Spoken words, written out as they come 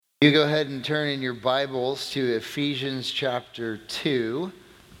You go ahead and turn in your Bibles to Ephesians chapter 2.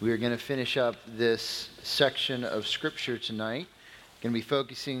 We are going to finish up this section of Scripture tonight. Going to be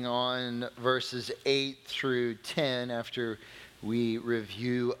focusing on verses 8 through 10 after we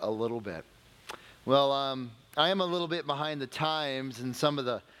review a little bit. Well, I am a little bit behind the times in some of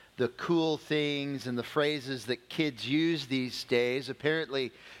the cool things and the phrases that kids use these days.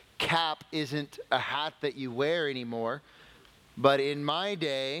 Apparently, cap isn't a hat that you wear anymore. But in my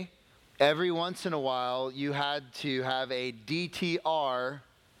day, every once in a while, you had to have a DTR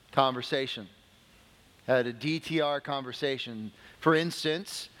conversation. Had a DTR conversation. For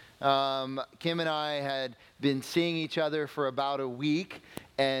instance, Kim and I had been seeing each other for about a week,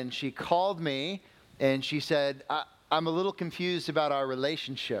 and she called me, and she said, I'm a little confused about our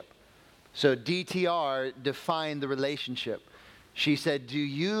relationship. So DTR defined the relationship. She said, do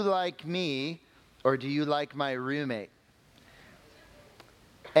you like me, or do you like my roommate?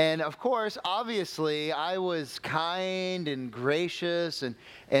 And of course, obviously, I was kind and gracious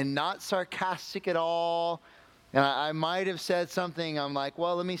and not sarcastic at all. And I might have said something, I'm like,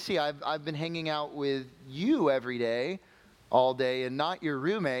 well, let me see. I've been hanging out with you every day, all day, and not your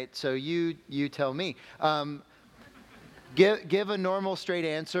roommate, so you tell me. Give a normal, straight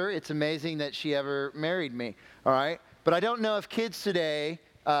answer. It's amazing that she ever married me, all right? But I don't know if kids today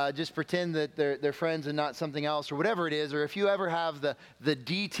just pretend that they're friends and not something else or whatever it is, or if you ever have the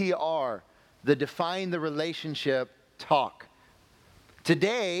DTR, the define the relationship talk.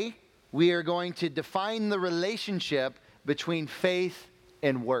 Today, we are going to define the relationship between faith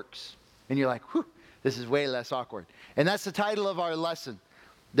and works. And you're like, whew, this is way less awkward. And that's the title of our lesson,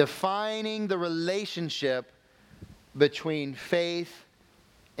 defining the relationship between faith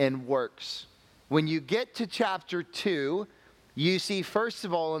and works. When you get to chapter 2, you see, first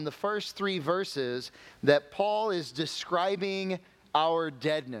of all, in the first 3 verses, that Paul is describing our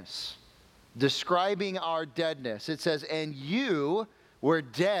deadness. Describing our deadness. It says, and you were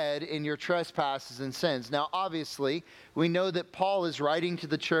dead in your trespasses and sins. Now, obviously, we know that Paul is writing to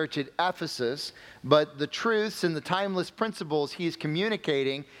the church at Ephesus, but the truths and the timeless principles he's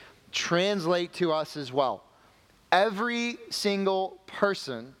communicating translate to us as well. Every single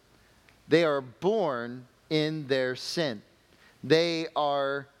person, they are born in their sin. They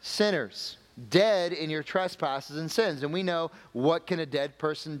are sinners, dead in your trespasses and sins. And we know, what can a dead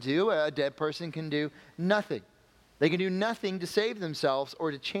person do? A dead person can do nothing. They can do nothing to save themselves or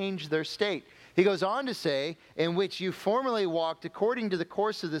to change their state. He goes on to say, in which you formerly walked according to the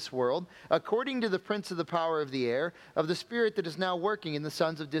course of this world, according to the prince of the power of the air, of the spirit that is now working in the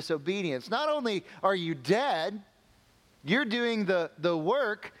sons of disobedience. Not only are you dead, you're doing the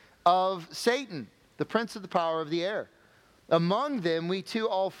work of Satan, the prince of the power of the air. Among them, we too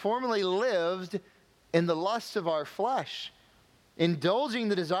all formerly lived in the lusts of our flesh, indulging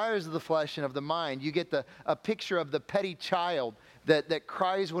the desires of the flesh and of the mind. You get a picture of the petty child that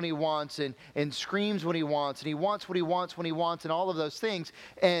cries when he wants and screams when he wants, and he wants what he wants when he wants, and all of those things.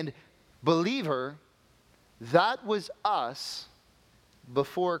 And believer, that was us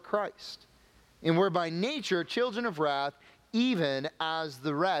before Christ. And we're by nature children of wrath, even as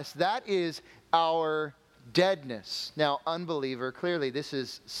the rest. That is our deadness. Now, unbeliever, clearly this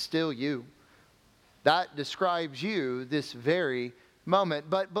is still you. That describes you this very moment.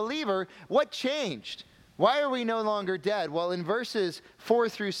 But believer, what changed? Why are we no longer dead? Well, in verses 4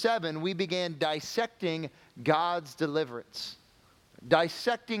 through 7, we began dissecting God's deliverance.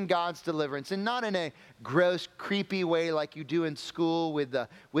 Dissecting God's deliverance, and not in a gross, creepy way like you do in school with the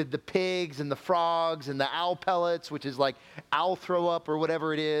pigs and the frogs and the owl pellets, which is like owl throw up or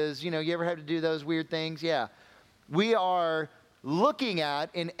whatever it is. You know, you ever have to do those weird things? Yeah. We are looking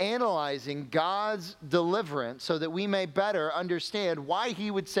at and analyzing God's deliverance so that we may better understand why He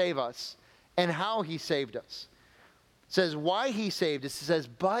would save us and how He saved us. It says why He saved us. It says,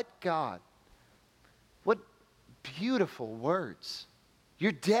 but God. What beautiful words.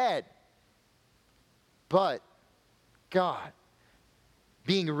 You're dead. But God,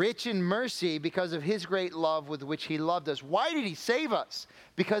 being rich in mercy because of His great love with which He loved us. Why did He save us?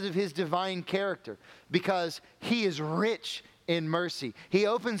 Because of His divine character. Because He is rich in mercy. He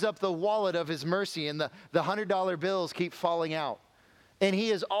opens up the wallet of His mercy, and the $100 bills keep falling out. And He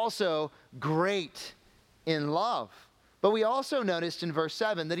is also great in love. But we also noticed in verse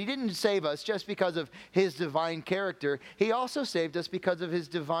 7 that He didn't save us just because of His divine character. He also saved us because of His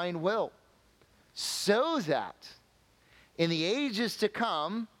divine will. So that in the ages to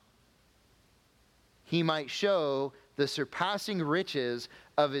come, He might show the surpassing riches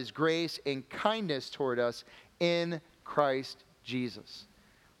of His grace and kindness toward us in Christ Jesus.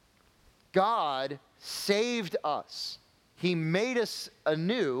 God saved us. He made us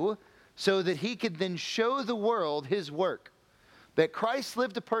anew so that he could then show the world his work. That Christ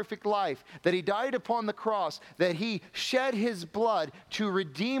lived a perfect life, that he died upon the cross, that he shed his blood to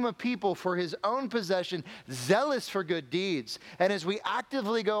redeem a people for his own possession, zealous for good deeds. And as we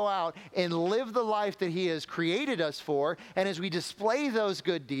actively go out and live the life that he has created us for, and as we display those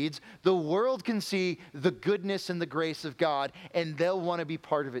good deeds, the world can see the goodness and the grace of God, and they'll want to be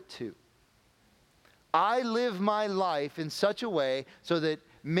part of it too. I live my life in such a way so that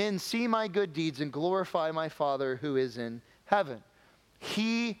men see my good deeds and glorify my Father who is in heaven.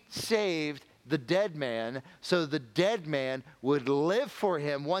 He saved the dead man so the dead man would live for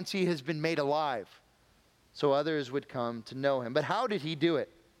him once he has been made alive, so others would come to know him. But how did he do it?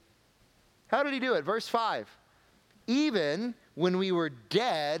 How did he do it? Verse 5. Even when we were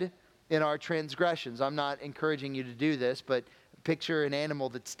dead in our transgressions. I'm not encouraging you to do this, but picture an animal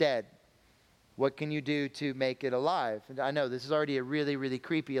that's dead. What can you do to make it alive? And I know this is already a really, really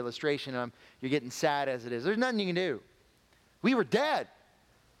creepy illustration. You're getting sad as it is. There's nothing you can do. We were dead.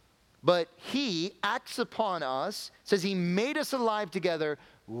 But he acts upon us, says he made us alive together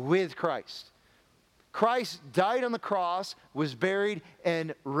with Christ. Christ died on the cross, was buried,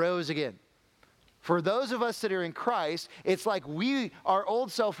 and rose again. For those of us that are in Christ, it's like our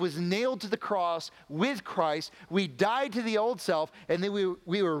old self was nailed to the cross with Christ. We died to the old self, and then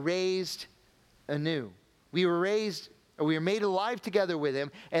we were raised anew. We were made alive together with him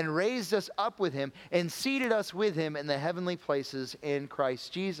and raised us up with him and seated us with him in the heavenly places in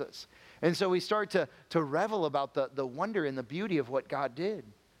Christ Jesus. And so we start to revel about the wonder and the beauty of what God did.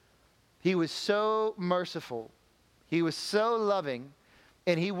 He was so merciful. He was so loving.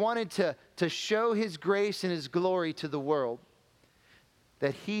 And he wanted to show his grace and his glory to the world,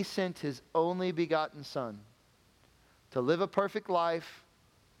 that he sent his only begotten Son to live a perfect life,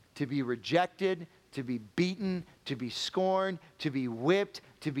 to be rejected, to be beaten, to be scorned, to be whipped,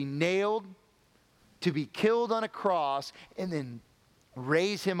 to be nailed, to be killed on a cross, and then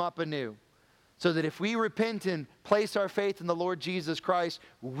raise him up anew. So that if we repent and place our faith in the Lord Jesus Christ,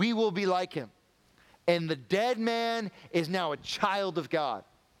 we will be like him. And the dead man is now a child of God.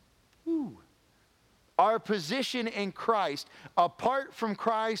 Woo. Our position in Christ, apart from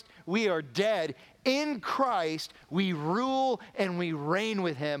Christ, we are dead. In Christ, we rule and we reign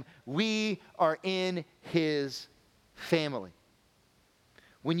with him. We are in his family.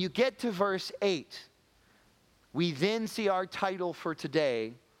 When you get to verse 8, we then see our title for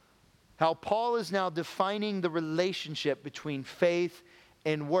today, how Paul is now defining the relationship between faith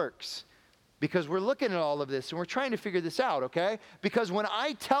and works. Because we're looking at all of this and we're trying to figure this out, okay? Because when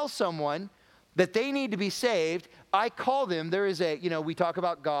I tell someone that they need to be saved, I call them, we talk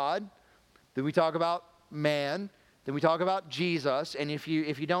about God, then we talk about man, then we talk about Jesus, and if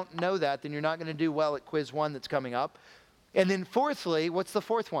you don't know that, then you're not going to do well at quiz 1 that's coming up. And then fourthly, what's the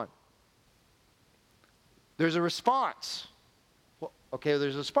fourth one? There's a response. Well, okay,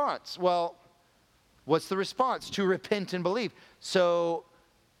 there's a response. Well, what's the response? To repent and believe. So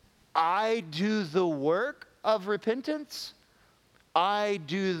I do the work of repentance? I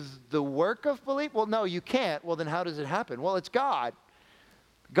do the work of belief? Well, no, you can't. Well, then how does it happen? Well, it's God.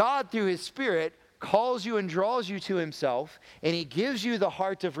 God, through his Spirit, calls you and draws you to himself, and he gives you the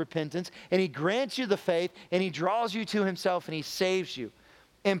heart of repentance, and he grants you the faith, and he draws you to himself, and he saves you.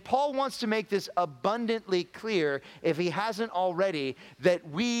 And Paul wants to make this abundantly clear, if he hasn't already, that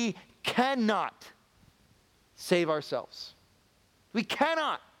we cannot save ourselves. We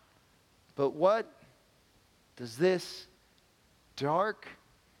cannot. But what does this dark,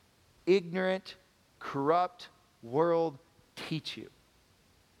 ignorant, corrupt world teach you?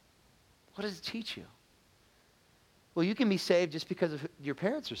 What does it teach you? Well, you can be saved just because your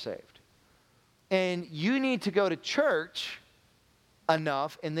parents are saved. And you need to go to church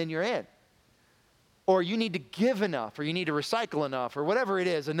enough and then you're in. Or you need to give enough, or you need to recycle enough, or whatever it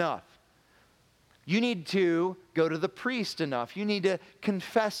is, enough. You need to go to the priest enough. You need to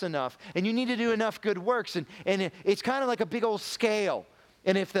confess enough. And you need to do enough good works. And it's kind of like a big old scale.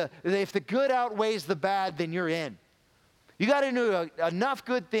 And if the good outweighs the bad, then you're in. You got to do enough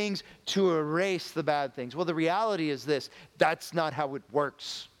good things to erase the bad things. Well, the reality is this. That's not how it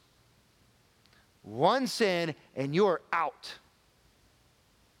works. One sin and you're out.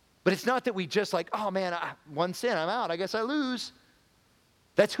 But it's not that we just like, oh man, one sin, I'm out. I guess I lose.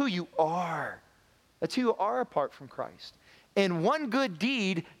 That's who you are. That's who you are apart from Christ. And one good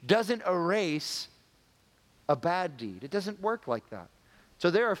deed doesn't erase a bad deed. It doesn't work like that. So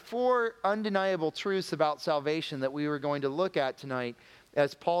there are 4 undeniable truths about salvation that we were going to look at tonight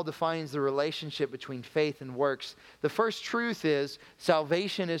as Paul defines the relationship between faith and works. The first truth is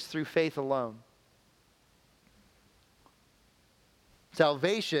salvation is through faith alone.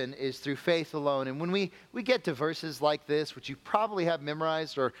 Salvation is through faith alone. And when we get to verses like this, which you probably have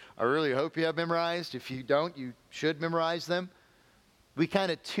memorized, or I really hope you have memorized. If you don't, you should memorize them. We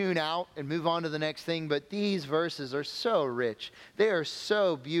kind of tune out and move on to the next thing. But these verses are so rich. They are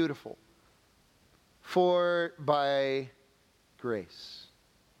so beautiful. For by grace.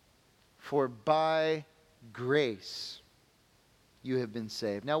 For by grace you have been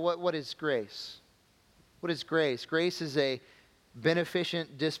saved. Now, what is grace? What is grace? Grace is a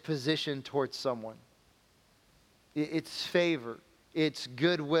beneficent disposition towards someone. It's favor. It's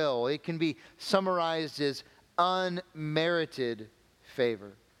goodwill. It can be summarized as unmerited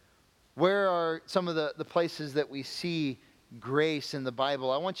favor. Where are some of the places that we see grace in the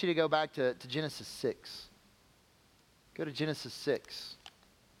Bible? I want you to go back to Genesis 6. Go to Genesis 6.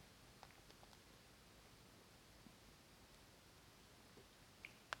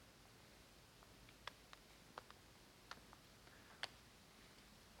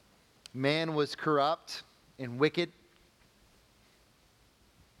 Man was corrupt and wicked.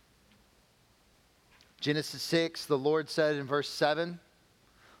 Genesis 6, the Lord said in verse 7,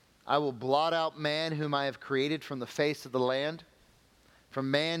 I will blot out man whom I have created from the face of the land, from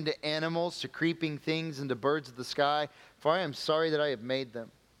man to animals, to creeping things, and to birds of the sky, for I am sorry that I have made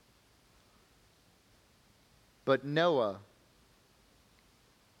them. But Noah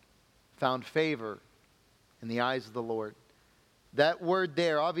found favor in the eyes of the Lord. That word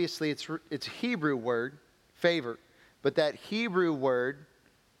there, obviously it's a Hebrew word, favor. But that Hebrew word,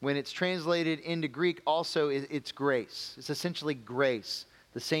 when it's translated into Greek, also it's grace. It's essentially grace,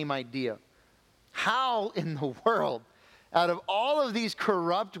 the same idea. How in the world, out of all of these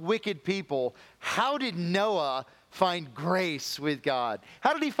corrupt, wicked people, how did Noah find grace with God?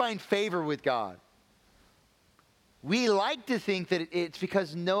 How did he find favor with God? We like to think that it's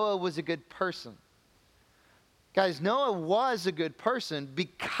because Noah was a good person. Guys, Noah was a good person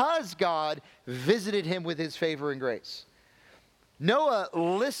because God visited him with his favor and grace. Noah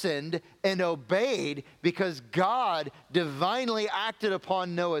listened and obeyed because God divinely acted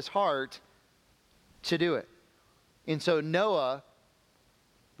upon Noah's heart to do it. And so Noah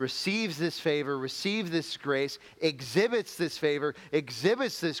receives this favor, receives this grace, exhibits this favor,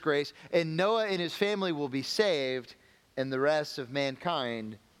 exhibits this grace, and Noah and his family will be saved, and the rest of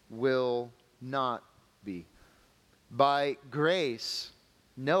mankind will not be. By grace,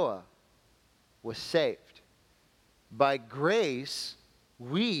 Noah was saved. By grace,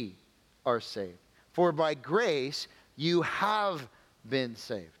 we are saved. For by grace, you have been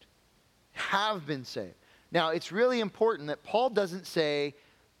saved. Have been saved. Now, it's really important that Paul doesn't say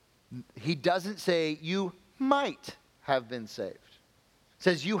you might have been saved. It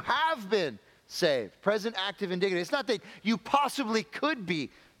says you have been saved. Present, active, indicative. It's not that you possibly could be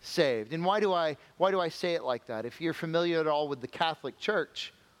saved. And why do I say it like that? If you're familiar at all with the Catholic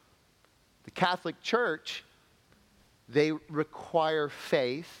Church, they require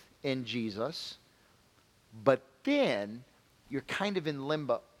faith in Jesus, but then you're kind of in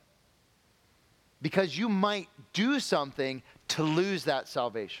limbo. Because you might do something to lose that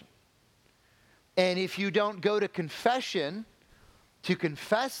salvation. And if you don't go to confession to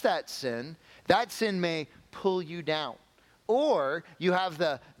confess that sin may pull you down. Or you have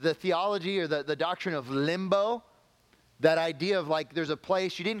the theology or the doctrine of limbo, that idea of like there's a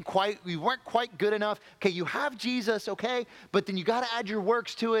place you weren't quite good enough. Okay, you have Jesus, okay, but then you got to add your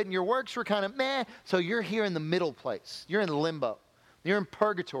works to it, and your works were kind of meh, so you're here in the middle place. You're in limbo. You're in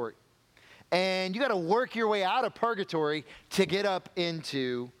purgatory. And you got to work your way out of purgatory to get up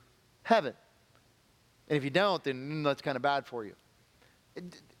into heaven. And if you don't, then that's kind of bad for you.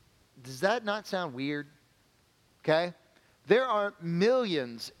 Does that not sound weird? Okay? There are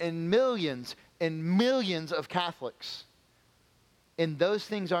millions and millions and millions of Catholics, and those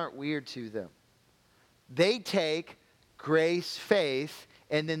things aren't weird to them. They take grace, faith,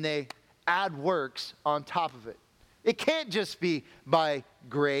 and then they add works on top of it. It can't just be by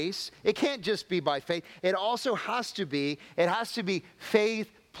grace. It can't just be by faith. It also has to be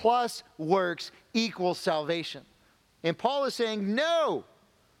faith plus works equals salvation. And Paul is saying, no.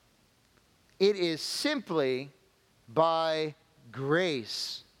 It is simply by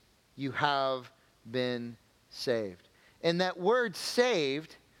grace you have been saved. And that word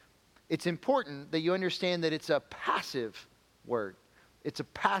saved, it's important that you understand that it's a passive word. It's a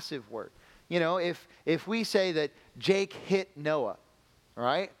passive word. You know, if we say that Jake hit Noah, all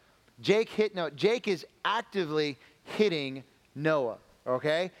right? Jake hit Noah. Jake is actively hitting Noah,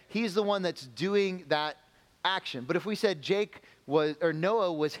 okay? He's the one that's doing that action. But if we said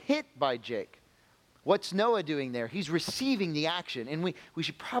Noah was hit by Jake, what's Noah doing there? He's receiving the action. And we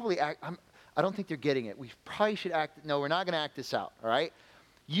should probably I don't think they're getting it. We probably should no, we're not going to act this out, all right?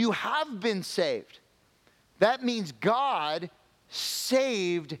 You have been saved. That means God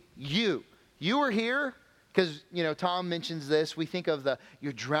saved you. You were here because, Tom mentions this. We think of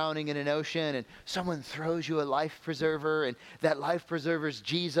you're drowning in an ocean and someone throws you a life preserver and that life preserver is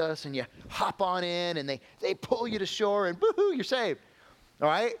Jesus and you hop on in and they pull you to shore and woohoo, you're saved. All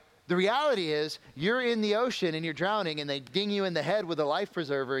right? The reality is you're in the ocean and you're drowning and they ding you in the head with a life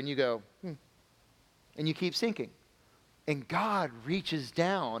preserver and you go, and you keep sinking. And God reaches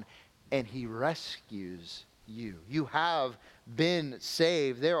down and he rescues you. You have been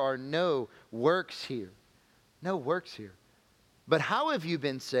saved. There are no works here. No works here. But how have you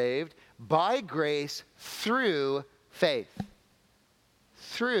been saved? By grace through faith.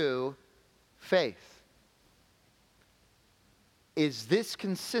 Through faith. Is this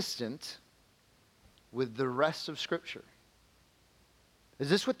consistent with the rest of Scripture? Is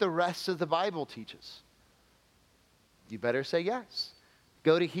this what the rest of the Bible teaches? You better say yes.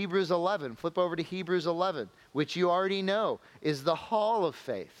 Go to Hebrews 11. Flip over to Hebrews 11, which you already know is the hall of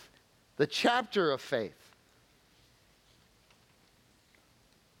faith, the chapter of faith.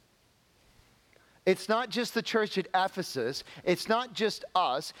 It's not just the church at Ephesus. It's not just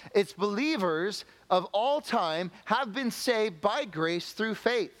us. It's believers of all time have been saved by grace through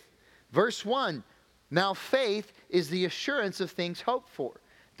faith. Verse 1, now faith is the assurance of things hoped for,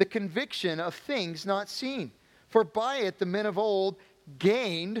 the conviction of things not seen. For by it the men of old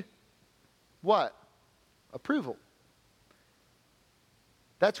gained what? Approval.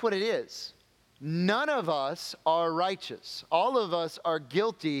 That's what it is. None of us are righteous. All of us are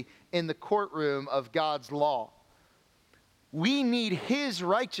guilty in the courtroom of God's law. We need his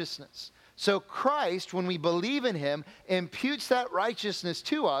righteousness. So Christ, when we believe in him, imputes that righteousness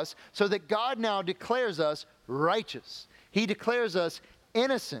to us so that God now declares us righteous. He declares us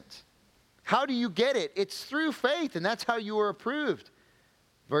innocent. How do you get it? It's through faith, and that's how you are approved.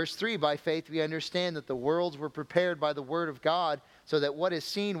 Verse 3, by faith we understand that the worlds were prepared by the word of God, so that what is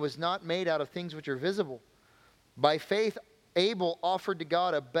seen was not made out of things which are visible. By faith Abel offered to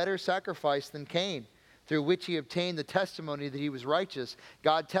God a better sacrifice than Cain, through which he obtained the testimony that he was righteous,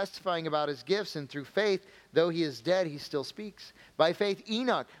 God testifying about his gifts, and through faith, though he is dead, he still speaks. By faith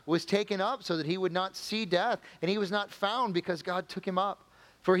Enoch was taken up so that he would not see death, and he was not found because God took him up.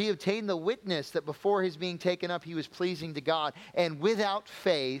 For he obtained the witness that before his being taken up, he was pleasing to God. And without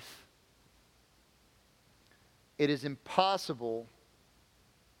faith, it is impossible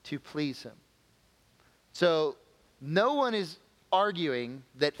to please him. So, no one is arguing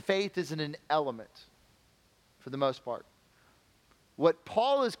that faith isn't an element, for the most part. What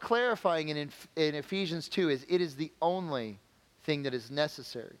Paul is clarifying in Ephesians 2 is it is the only thing that is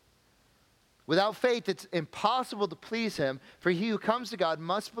necessary. Without faith, it's impossible to please him, for he who comes to God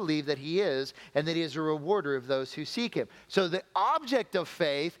must believe that he is, and that he is a rewarder of those who seek him. So the object of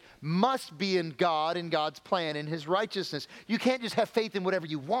faith must be in God and God's plan and his righteousness. You can't just have faith in whatever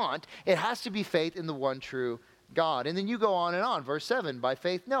you want. It has to be faith in the one true God. And then you go on and on. Verse 7, by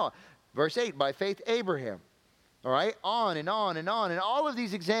faith Noah. Verse 8, by faith Abraham. All right, on and on and on. And all of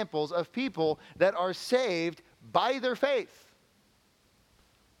these examples of people that are saved by their faith.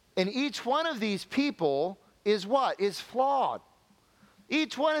 And each one of these people is what? Is flawed.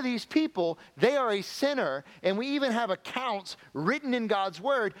 Each one of these people, they are a sinner. And we even have accounts written in God's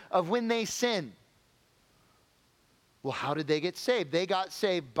word of when they sin. Well, how did they get saved? They got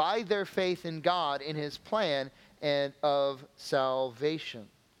saved by their faith in God, in his plan, and of salvation.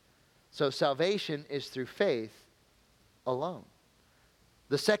 So salvation is through faith alone.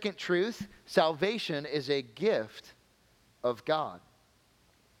 The second truth, salvation is a gift of God.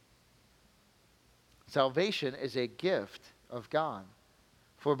 Salvation is a gift of God.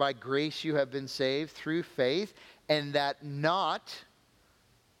 For by grace you have been saved through faith, and that not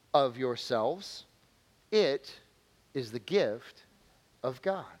of yourselves. It is the gift of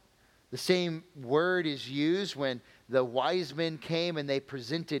God. The same word is used when the wise men came and they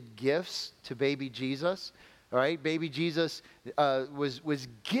presented gifts to baby Jesus. All right, baby Jesus was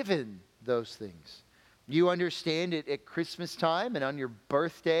given those things. You understand it at Christmas time and on your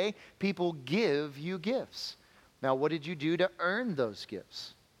birthday, people give you gifts. Now, what did you do to earn those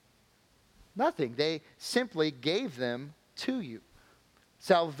gifts? Nothing. They simply gave them to you.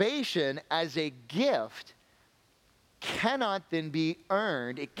 Salvation as a gift cannot then be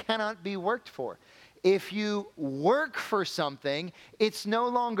earned. It cannot be worked for. If you work for something, it's no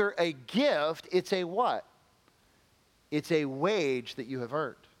longer a gift. It's a what? It's a wage that you have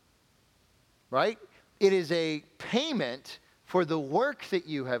earned. Right? It is a payment for the work that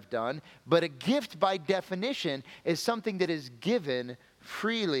you have done, but a gift by definition is something that is given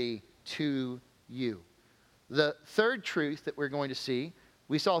freely to you. The third truth that we're going to see,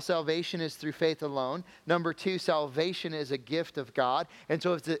 we saw salvation is through faith alone. Number two, salvation is a gift of God. And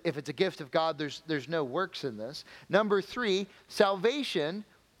so if it's a gift of God, there's no works in this. Number three, salvation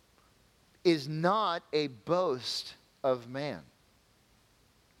is not a boast of man.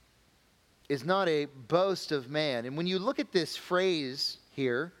 Is not a boast of man. And when you look at this phrase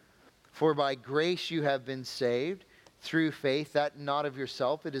here, for by grace you have been saved through faith, that not of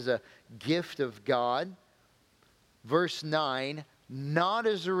yourself, it is a gift of God. Verse 9, not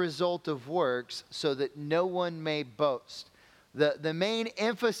as a result of works, so that no one may boast. The main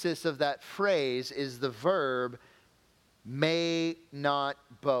emphasis of that phrase is the verb may not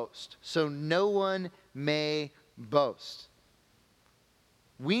boast. So no one may boast.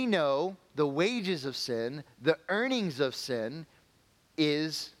 We know the wages of sin, the earnings of sin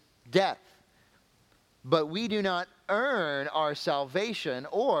is death. But we do not earn our salvation,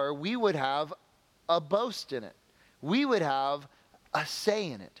 or we would have a boast in it. We would have a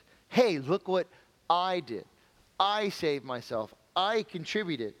say in it. Hey, look what I did. I saved myself. I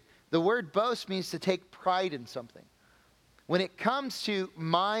contributed. The word boast means to take pride in something. When it comes to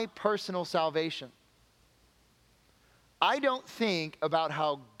my personal salvation, I don't think about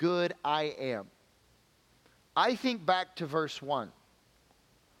how good I am. I think back to verse 1.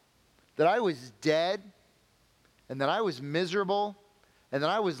 That I was dead, and that I was miserable, and that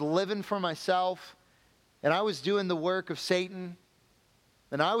I was living for myself, and I was doing the work of Satan,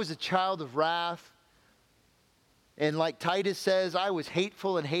 and I was a child of wrath, and like Titus says, I was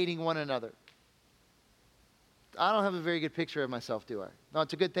hateful and hating one another. I don't have a very good picture of myself, do I? No,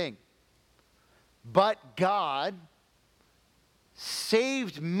 it's a good thing. But God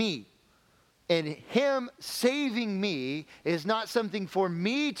saved me. And Him saving me is not something for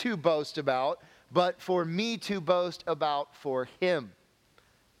me to boast about, but for me to boast about for Him.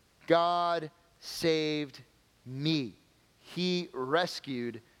 God saved me. He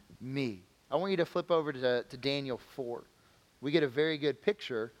rescued me. I want you to flip over to Daniel 4. We get a very good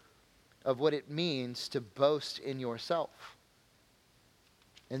picture of what it means to boast in yourself.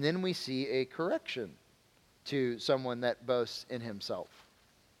 And then we see a correction to someone that boasts in himself.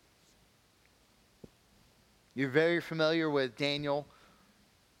 You're very familiar with Daniel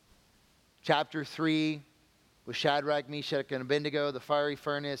chapter 3 with Shadrach, Meshach, and Abednego, the fiery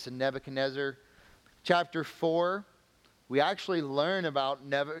furnace, and Nebuchadnezzar. Chapter 4, we actually learn about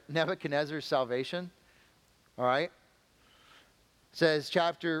Nebuchadnezzar's salvation. All right? It says,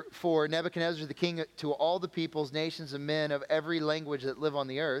 chapter 4, Nebuchadnezzar the king to all the peoples, nations, and men of every language that live on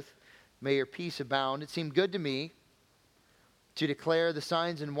the earth, may your peace abound. It seemed good to me to declare the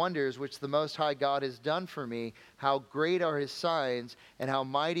signs and wonders which the Most High God has done for me. How great are His signs, and how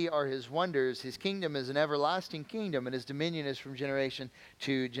mighty are His wonders. His kingdom is an everlasting kingdom, and His dominion is from generation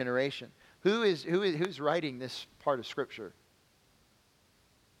to generation. Who's writing this part of Scripture?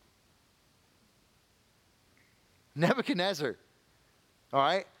 Nebuchadnezzar. All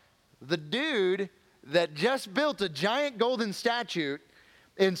right? The dude that just built a giant golden statue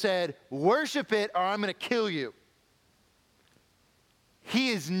and said, worship it or I'm going to kill you. He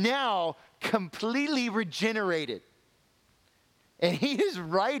is now completely regenerated. And he is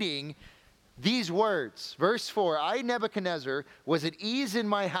writing these words. Verse 4, I, Nebuchadnezzar, was at ease in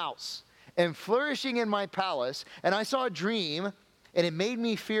my house and flourishing in my palace, and I saw a dream, and it made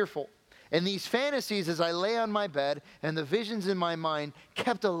me fearful. And these fantasies as I lay on my bed and the visions in my mind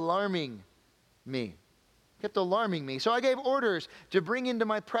kept alarming me. So I gave orders to bring into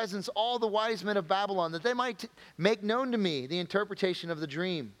my presence all the wise men of Babylon, that they might make known to me the interpretation of the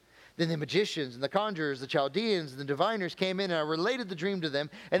dream. Then the magicians and the conjurers, the Chaldeans and the diviners came in, and I related the dream to them,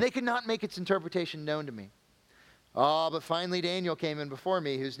 and they could not make its interpretation known to me. But finally Daniel came in before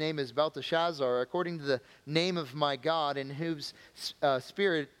me, whose name is Belteshazzar, according to the name of my God, and whose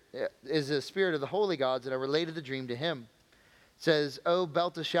spirit is the spirit of the holy gods, and I related the dream to him. Says, O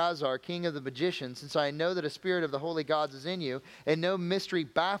Belteshazzar, king of the magicians, since I know that a spirit of the holy gods is in you, and no mystery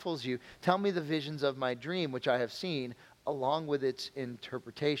baffles you, tell me the visions of my dream, which I have seen, along with its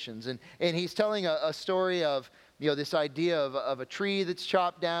interpretations. And he's telling a story of, this idea of a tree that's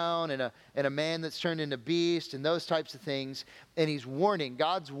chopped down, and a man that's turned into a beast, and those types of things. And he's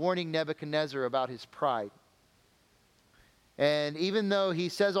God's warning Nebuchadnezzar about his pride. And even though he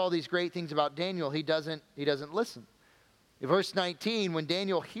says all these great things about Daniel, he doesn't listen. In verse 19, when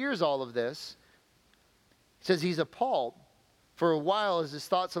Daniel hears all of this, it says he's appalled. For a while, as his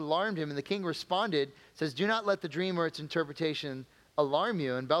thoughts alarmed him, and the king responded, says, do not let the dream or its interpretation alarm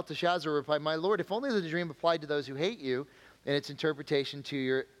you. And Belteshazzar replied, my lord, if only the dream applied to those who hate you, and its interpretation to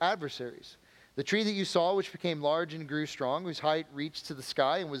your adversaries. The tree that you saw, which became large and grew strong, whose height reached to the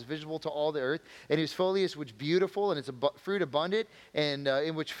sky and was visible to all the earth, and whose foliage was beautiful and its fruit abundant, and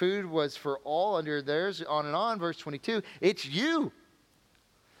in which food was for all under theirs, on and on. Verse 22, it's you.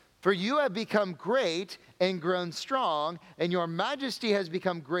 For you have become great and grown strong, and your majesty has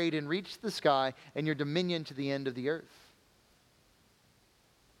become great and reached the sky, and your dominion to the end of the earth.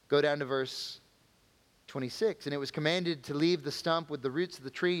 Go down to verse 26. And it was commanded to leave the stump with the roots of the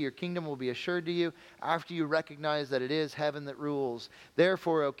tree. Your kingdom will be assured to you after you recognize that it is heaven that rules.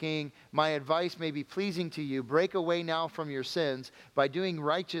 Therefore, O king, my advice may be pleasing to you. Break away now from your sins by doing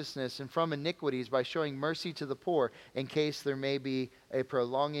righteousness, and from iniquities by showing mercy to the poor, in case there may be a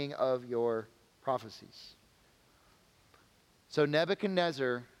prolonging of your prophecies. So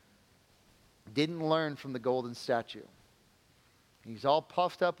Nebuchadnezzar didn't learn from the golden statue. He's all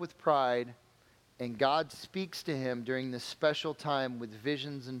puffed up with pride. And God speaks to him during this special time with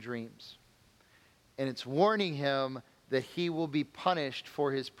visions and dreams. And it's warning him that he will be punished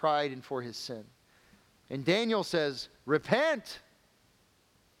for his pride and for his sin. And Daniel says, repent.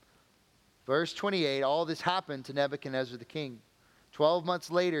 Verse 28, all this happened to Nebuchadnezzar the king. 12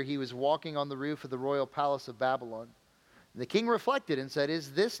 months later, he was walking on the roof of the royal palace of Babylon. And the king reflected and said,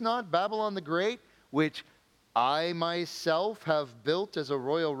 is this not Babylon the Great, which I myself have built as a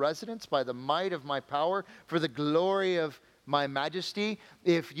royal residence by the might of my power for the glory of my majesty?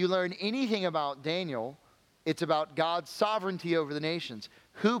 If you learn anything about Daniel, it's about God's sovereignty over the nations.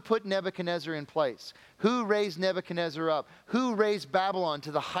 Who put Nebuchadnezzar in place? Who raised Nebuchadnezzar up? Who raised Babylon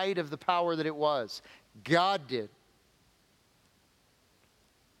to the height of the power that it was? God did.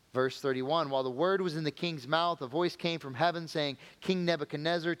 Verse 31, while the word was in the king's mouth, a voice came from heaven saying, King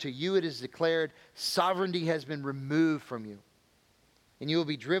Nebuchadnezzar, to you it is declared, sovereignty has been removed from you. And you will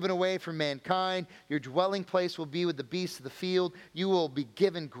be driven away from mankind. Your dwelling place will be with the beasts of the field. You will be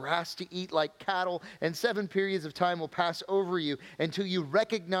given grass to eat like cattle, and 7 periods of time will pass over you until you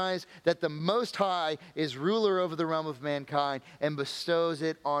recognize that the Most High is ruler over the realm of mankind and bestows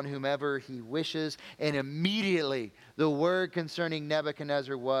it on whomever he wishes. And immediately the word concerning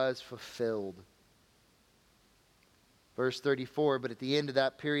Nebuchadnezzar was fulfilled. Verse 34, but at the end of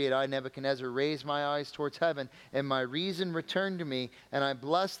that period, I, Nebuchadnezzar, raised my eyes towards heaven, and my reason returned to me, and I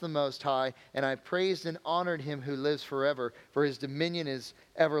blessed the Most High, and I praised and honored him who lives forever, for his dominion is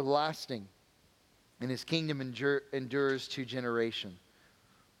everlasting, and his kingdom endures to generation.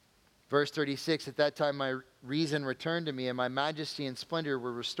 Verse 36, at that time my reason returned to me, and my majesty and splendor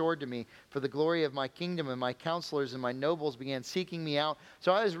were restored to me, for the glory of my kingdom, and my counselors and my nobles began seeking me out.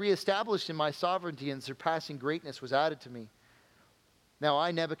 So I was reestablished in my sovereignty, and surpassing greatness was added to me. Now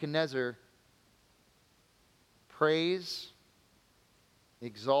I, Nebuchadnezzar, praise,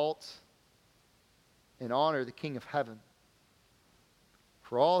 exalt, and honor the King of heaven.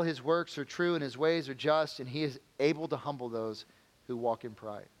 For all his works are true, and his ways are just, and he is able to humble those who walk in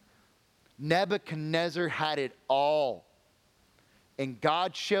pride. Nebuchadnezzar had it all. And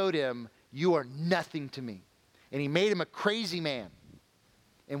God showed him, you are nothing to me. And he made him a crazy man.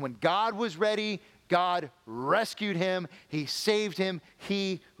 And when God was ready, God rescued him. He saved him.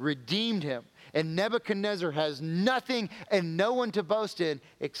 He redeemed him. And Nebuchadnezzar has nothing and no one to boast in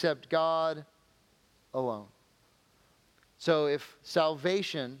except God alone. So if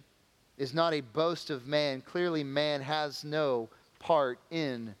salvation is not a boast of man, clearly man has no part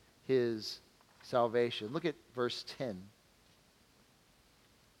in his salvation. Look at verse 10.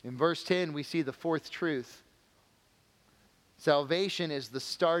 In verse 10, we see the fourth truth. Salvation is the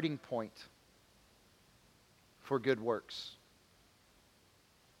starting point for good works.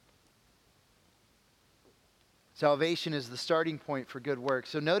 Salvation is the starting point for good works.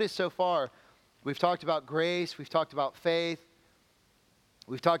 So notice so far, we've talked about grace, we've talked about faith,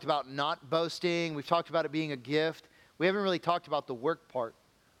 we've talked about not boasting, we've talked about it being a gift. We haven't really talked about the work part.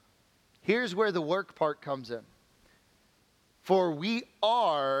 Here's where the work part comes in. For we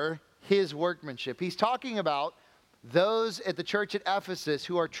are his workmanship. He's talking about those at the church at Ephesus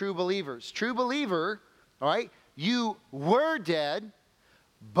who are true believers. True believer, all right, you were dead,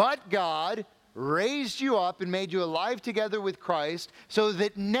 but God raised you up and made you alive together with Christ, so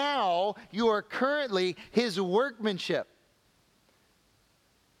that now you are currently his workmanship.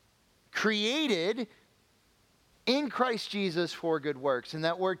 Created in Christ Jesus for good works. And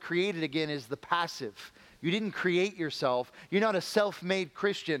that word created again is the passive. You didn't create yourself. You're not a self-made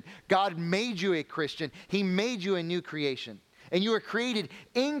Christian. God made you a Christian. He made you a new creation. And you were created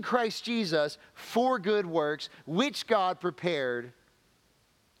in Christ Jesus for good works, which God prepared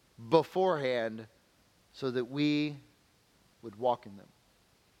beforehand so that we would walk in them.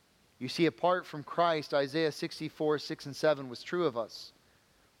 You see, apart from Christ, Isaiah 64, 6 and 7 was true of us.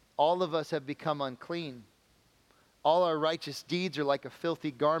 All of us have become unclean. All our righteous deeds are like a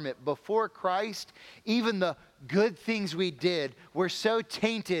filthy garment. Before Christ, even the good things we did were so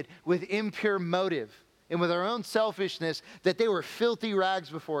tainted with impure motive and with our own selfishness that they were filthy rags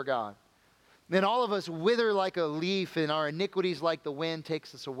before God. Then all of us wither like a leaf, and our iniquities like the wind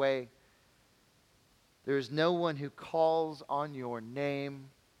takes us away. There is no one who calls on your name,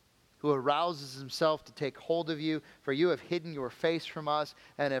 who arouses himself to take hold of you, for you have hidden your face from us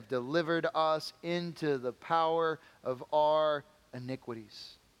and have delivered us into the power of our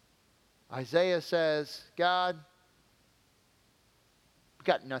iniquities. Isaiah says, God, we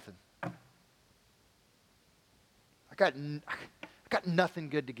got nothing. I got nothing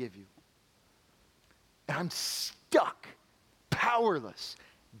good to give you. And I'm stuck, powerless,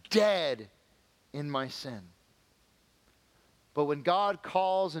 dead in my sin. But when God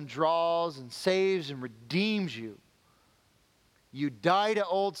calls and draws and saves and redeems you, you die to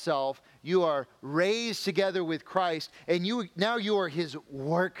old self, you are raised together with Christ, and now you are his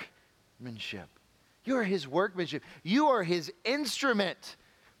workmanship. You are his workmanship. You are his instrument.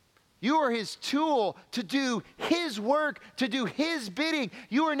 You are his tool to do his work, to do his bidding.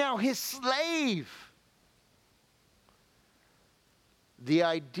 You are now his slave. The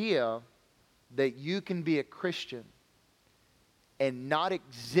idea that you can be a Christian and not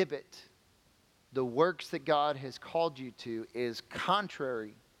exhibit the works that God has called you to is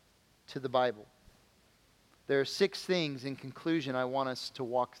contrary to the Bible. There are 6 things in conclusion I want us to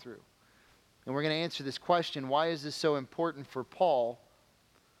walk through. And we're going to answer this question: why is this so important for Paul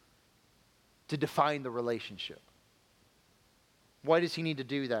to define the relationship? Why does he need to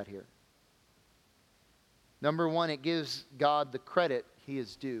do that here? Number 1, it gives God the credit he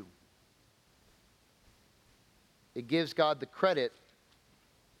is due. It gives God the credit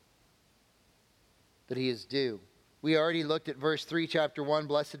that he is due. We already looked at verse 3, chapter 1.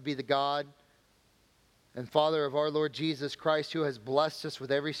 Blessed be the God and Father of our Lord Jesus Christ, who has blessed us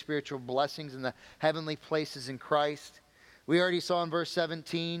with every spiritual blessings in the heavenly places in Christ. We already saw in verse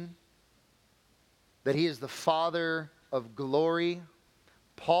 17 that he is the Father of glory.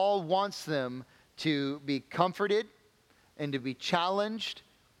 Paul wants them to be comforted and to be challenged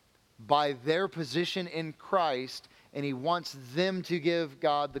by their position in Christ, and he wants them to give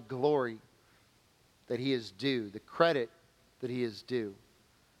God the glory that he is due, the credit that he is due.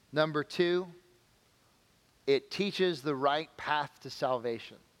 Number 2, it teaches the right path to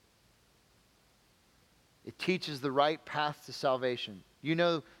salvation. It teaches the right path to salvation. You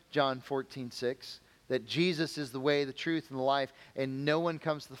know John 14:6, that Jesus is the way, the truth, and the life, and no one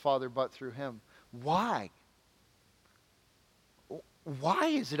comes to the Father but through him. Why? Why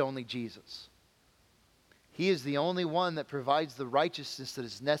is it only Jesus? He is the only one that provides the righteousness that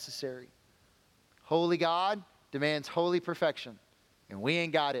is necessary. Holy God demands holy perfection, and we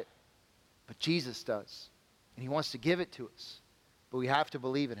ain't got it, but Jesus does. And he wants to give it to us, but we have to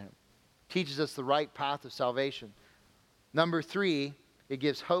believe in him. Teaches us the right path of salvation. Number 3, it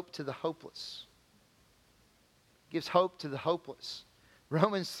gives hope to the hopeless. It gives hope to the hopeless.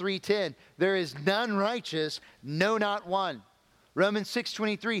 Romans 3:10, there is none righteous, no, not one. Romans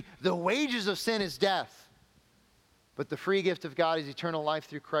 6:23, the wages of sin is death, but the free gift of God is eternal life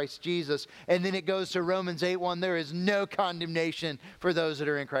through Christ Jesus. And then it goes to Romans 8:1, there is no condemnation for those that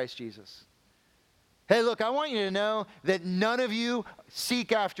are in Christ Jesus. Hey, look, I want you to know that none of you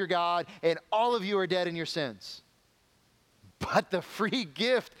seek after God, and all of you are dead in your sins. But the free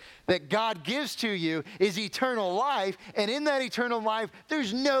gift that God gives to you is eternal life, and in that eternal life,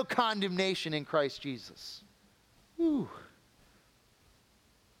 there's no condemnation in Christ Jesus. Whew.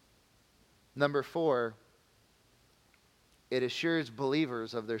 Number 4, it assures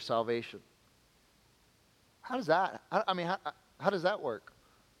believers of their salvation. How does that, how does that work?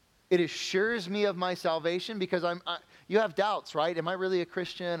 It assures me of my salvation because you have doubts, right? Am I really a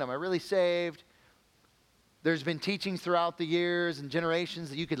Christian? Am I really saved? There's been teachings throughout the years and generations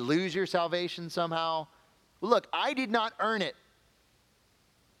that you could lose your salvation somehow. Well, look, I did not earn it,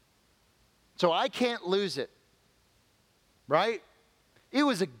 so I can't lose it, right? It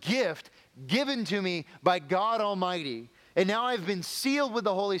was a gift given to me by God Almighty. And now I've been sealed with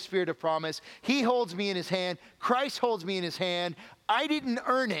the Holy Spirit of promise. He holds me in his hand. Christ holds me in his hand. I didn't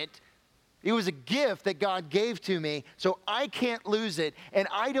earn it. It was a gift that God gave to me, so I can't lose it, and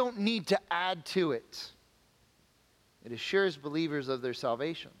I don't need to add to it. It assures believers of their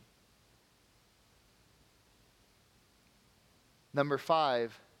salvation. Number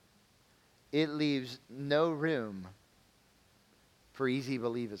 5, it leaves no room for easy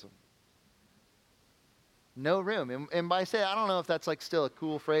believism. No room. And by say, I don't know if that's like still a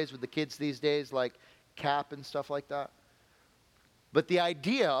cool phrase with the kids these days, like cap and stuff like that. But the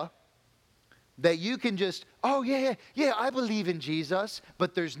idea that you can just, oh, yeah, I believe in Jesus,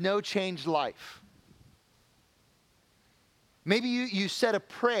 but there's no changed life. Maybe you said a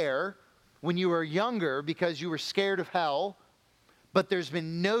prayer when you were younger because you were scared of hell, but there's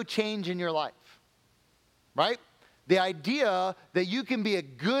been no change in your life, right? The idea that you can be a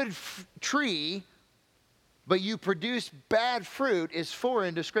good tree, but you produce bad fruit is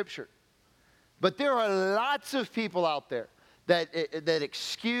foreign to Scripture. But there are lots of people out there that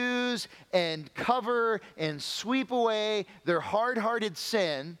excuse and cover and sweep away their hard-hearted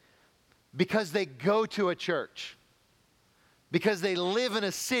sin because they go to a church. Because they live in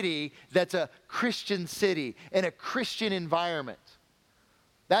a city that's a Christian city, in a Christian environment.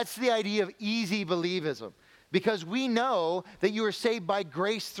 That's the idea of easy believism. Because we know that you are saved by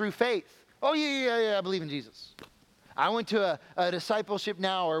grace through faith. Oh, yeah, I believe in Jesus. I went to a discipleship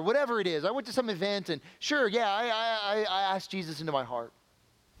now, or whatever it is. I went to some event, and sure, yeah, I asked Jesus into my heart.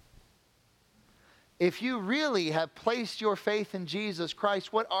 If you really have placed your faith in Jesus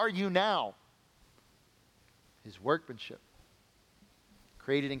Christ, what are you now? His workmanship.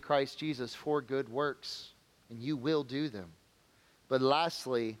 Created in Christ Jesus for good works, and you will do them. But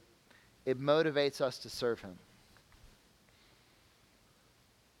lastly, it motivates us to serve Him.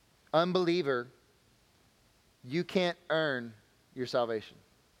 Unbeliever, you can't earn your salvation.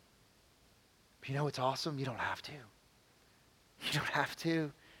 But you know what's awesome? You don't have to. You don't have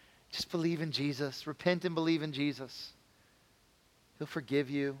to. Just believe in Jesus. Repent and believe in Jesus. He'll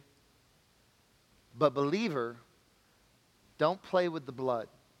forgive you. But believer, don't play with the blood.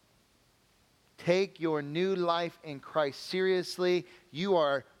 Take your new life in Christ seriously. You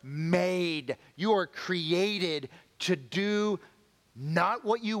are made, you are created to do not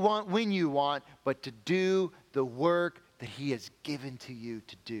what you want when you want, but to do the work that He has given to you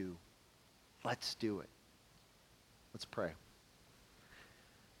to do. Let's do it. Let's pray.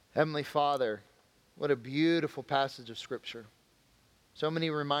 Heavenly Father, what a beautiful passage of Scripture. So many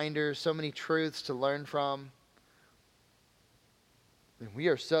reminders, so many truths to learn from. And we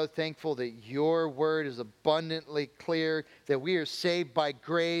are so thankful that your word is abundantly clear, that we are saved by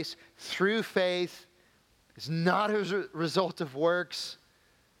grace through faith. It's not a result of works,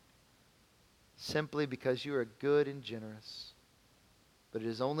 simply because you are good and generous. But it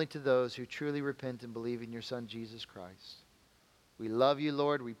is only to those who truly repent and believe in your Son, Jesus Christ. We love you,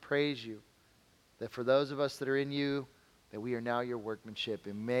 Lord. We praise you, that for those of us that are in you, that we are now your workmanship,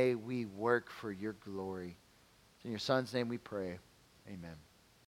 and may we work for your glory. It's in your Son's name we pray. Amen.